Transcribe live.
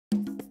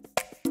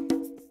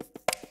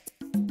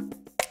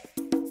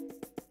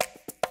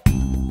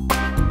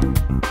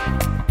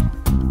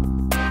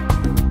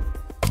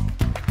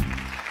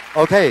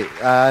Okay,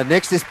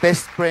 next is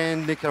Best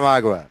Brand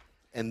Nicaragua.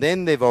 And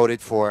then they voted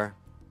for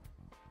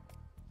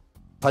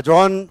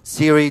Padron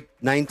Series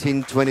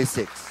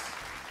 1926.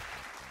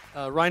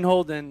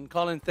 Reinhold and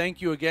Colin,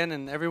 thank you again,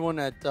 and everyone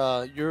at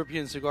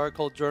European Cigar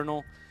Cult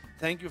Journal.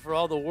 Thank you for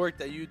all the work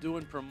that you do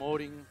in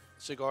promoting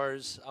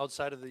cigars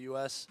outside of the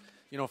U.S.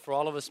 You know, for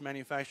all of us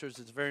manufacturers,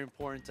 it's very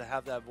important to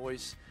have that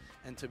voice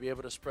and to be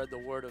able to spread the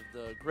word of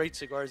the great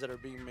cigars that are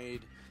being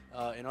made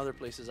in other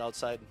places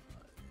outside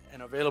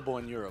and available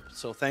in Europe.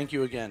 So thank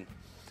you again.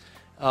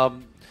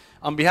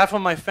 On behalf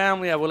of my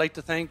family, I would like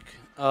to thank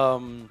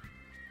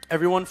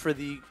everyone for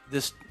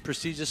this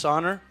prestigious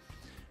honor.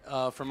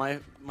 For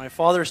my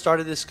father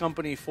started this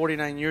company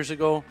 49 years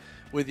ago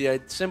with the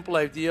simple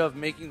idea of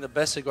making the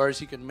best cigars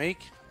he could make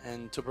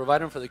and to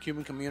provide them for the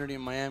Cuban community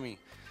in Miami.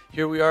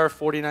 Here we are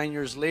 49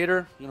 years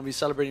later. We're going to be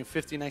celebrating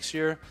 50 next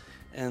year,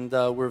 and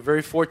we're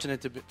very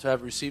fortunate to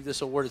have received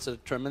this award. It's a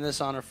tremendous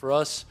honor for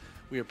us.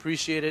 We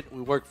appreciate it. We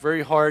work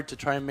very hard to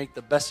try and make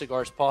the best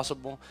cigars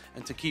possible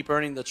and to keep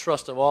earning the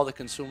trust of all the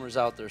consumers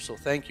out there. So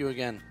thank you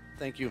again.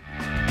 Thank you.